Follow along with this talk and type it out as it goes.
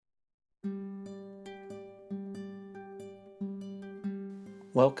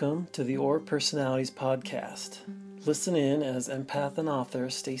Welcome to the Or Personalities podcast. Listen in as empath and author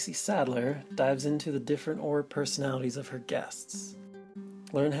Stacy Sadler dives into the different Or personalities of her guests.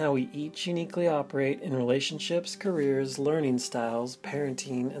 Learn how we each uniquely operate in relationships, careers, learning styles,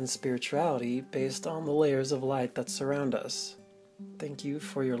 parenting, and spirituality based on the layers of light that surround us. Thank you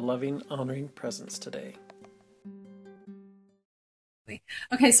for your loving, honoring presence today.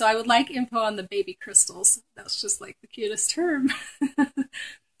 Okay, so I would like info on the baby crystals. That's just like the cutest term.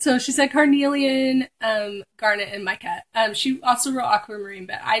 So she said carnelian, garnet, and mica. She also wrote aquamarine,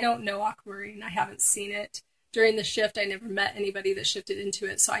 but I don't know aquamarine. I haven't seen it. During the shift, I never met anybody that shifted into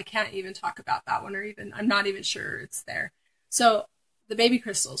it, so I can't even talk about that one, or even, I'm not even sure it's there. So the baby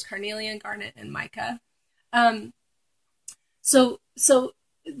crystals, carnelian, garnet, and mica. So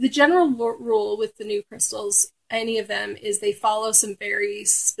the general rule with the new crystals, any of them, is they follow some very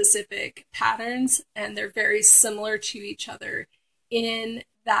specific patterns, and they're very similar to each other in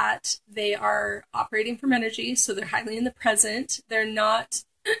that they are operating from energy, so they're highly in the present. They're not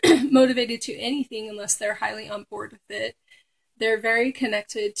motivated to anything unless they're highly on board with it. They're very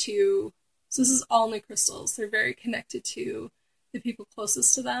connected to, so this is all new crystals, they're very connected to the people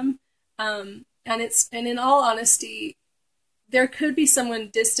closest to them. And in all honesty, there could be someone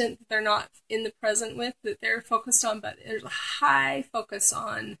distant that they're not in the present with that they're focused on, but there's a high focus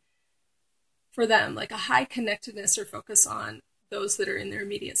on, for them, like a high connectedness or focus on those that are in their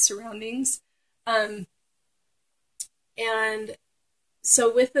immediate surroundings. And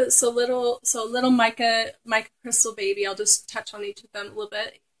so with little mica crystal baby, I'll just touch on each of them a little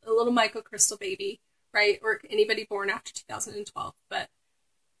bit. A little mica crystal baby, right? Or anybody born after 2012. But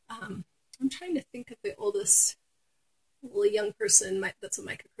I'm trying to think of the oldest little young person that's a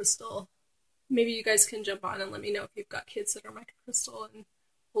mica crystal. Maybe you guys can jump on and let me know if you've got kids that are mica crystal and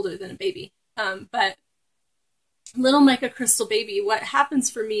older than a baby. But little mica crystal baby, what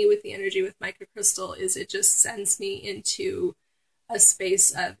happens for me with the energy with mica crystal is it just sends me into a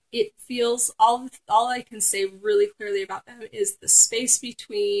space of, it feels, all I can say really clearly about them is the space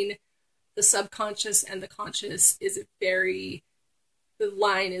between the subconscious and the conscious is the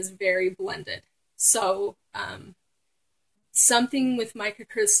line is very blended. So something with mica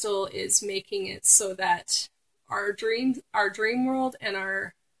crystal is making it so that our dream world and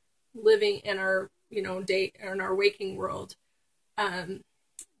our living and our day and our waking world, the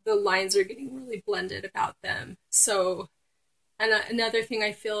lines are getting really blended about them. So, and another thing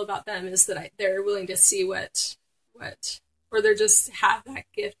I feel about them is that they're willing to see what, or they just have that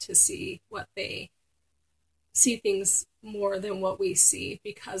gift to see things more than what we see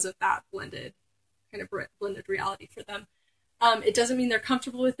because of that blended reality for them. It doesn't mean they're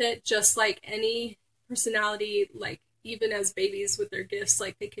comfortable with it, just like any personality, like even as babies with their gifts,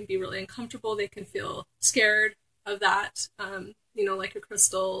 like they can be really uncomfortable. They can feel scared of that. Like a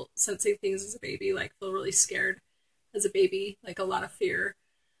crystal sensing things as a baby, like feel really scared as a baby, like a lot of fear.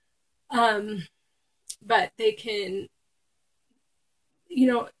 But they can,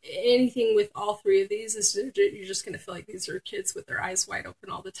 anything with all three of these is you're just going to feel like these are kids with their eyes wide open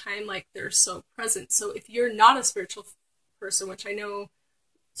all the time. Like they're so present. So if you're not a spiritual person, which I know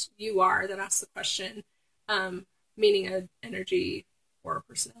you are, that asked the question, meaning an energy or a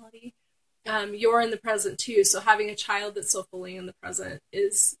personality, you're in the present too. So having a child that's so fully in the present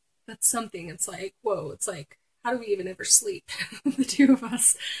that's something. It's like, whoa, it's like, how do we even ever sleep, the two of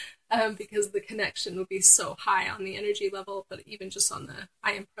us? Because the connection will be so high on the energy level, but even just on the,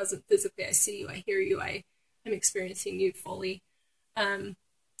 I am present physically, I see you, I hear you, I'm experiencing you fully.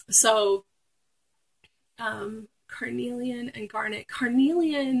 Carnelian and garnet.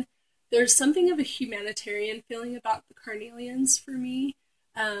 Carnelian, there's something of a humanitarian feeling about the carnelians for me.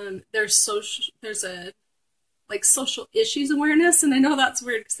 There's a like social issues awareness, and I know that's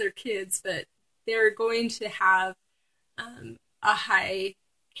weird because they're kids, but they're going to have a high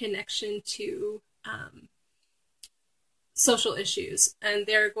connection to social issues, and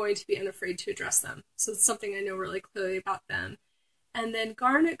they're going to be unafraid to address them. So it's something I know really clearly about them. And then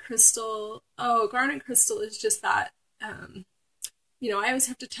garnet crystal is just that, I always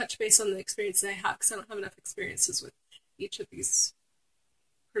have to touch base on the experiences I have because I don't have enough experiences with each of these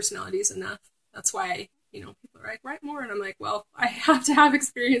personalities enough. That's why, people are like, write more. And I'm like, well, I have to have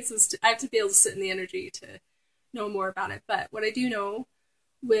experiences. I have to be able to sit in the energy to know more about it. But what I do know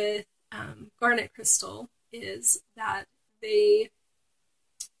with garnet crystal is that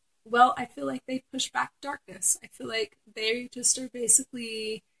I feel like they push back darkness. I feel like they just are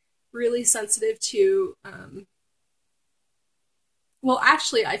basically really sensitive to,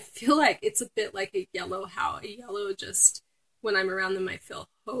 actually, I feel like it's a bit like a yellow, how a yellow just, when I'm around them, I feel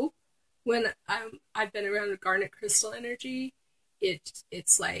hope. When I've been around a garnet crystal energy,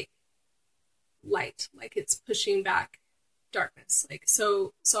 it's like light, like it's pushing back darkness. Like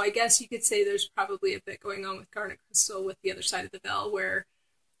so I guess you could say there's probably a bit going on with garnet crystal with the other side of the veil, where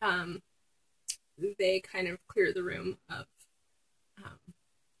they kind of clear the room of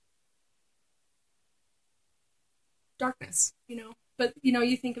darkness, But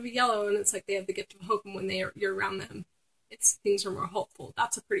you think of a yellow, and it's like they have the gift of hope, and when you're around them, things are more hopeful.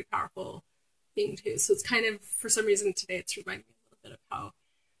 That's a pretty powerful thing too. So it's kind of, for some reason today, it's reminding me a little bit of how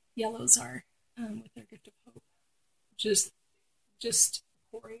yellows are with their gift of hope, just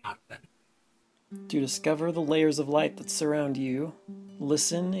pouring out of them. To discover the layers of light that surround you,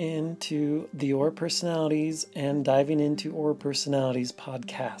 listen in to the Aura Personalities and Diving into Aura Personalities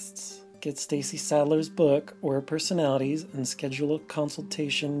podcasts. Get Stacy Sadler's book, Aura Personalities, and schedule a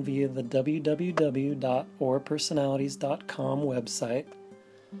consultation via the www.aurapersonalities.com website,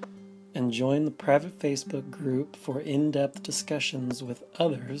 and join the private Facebook group for in-depth discussions with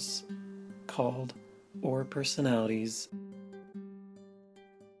others called Aura Personalities.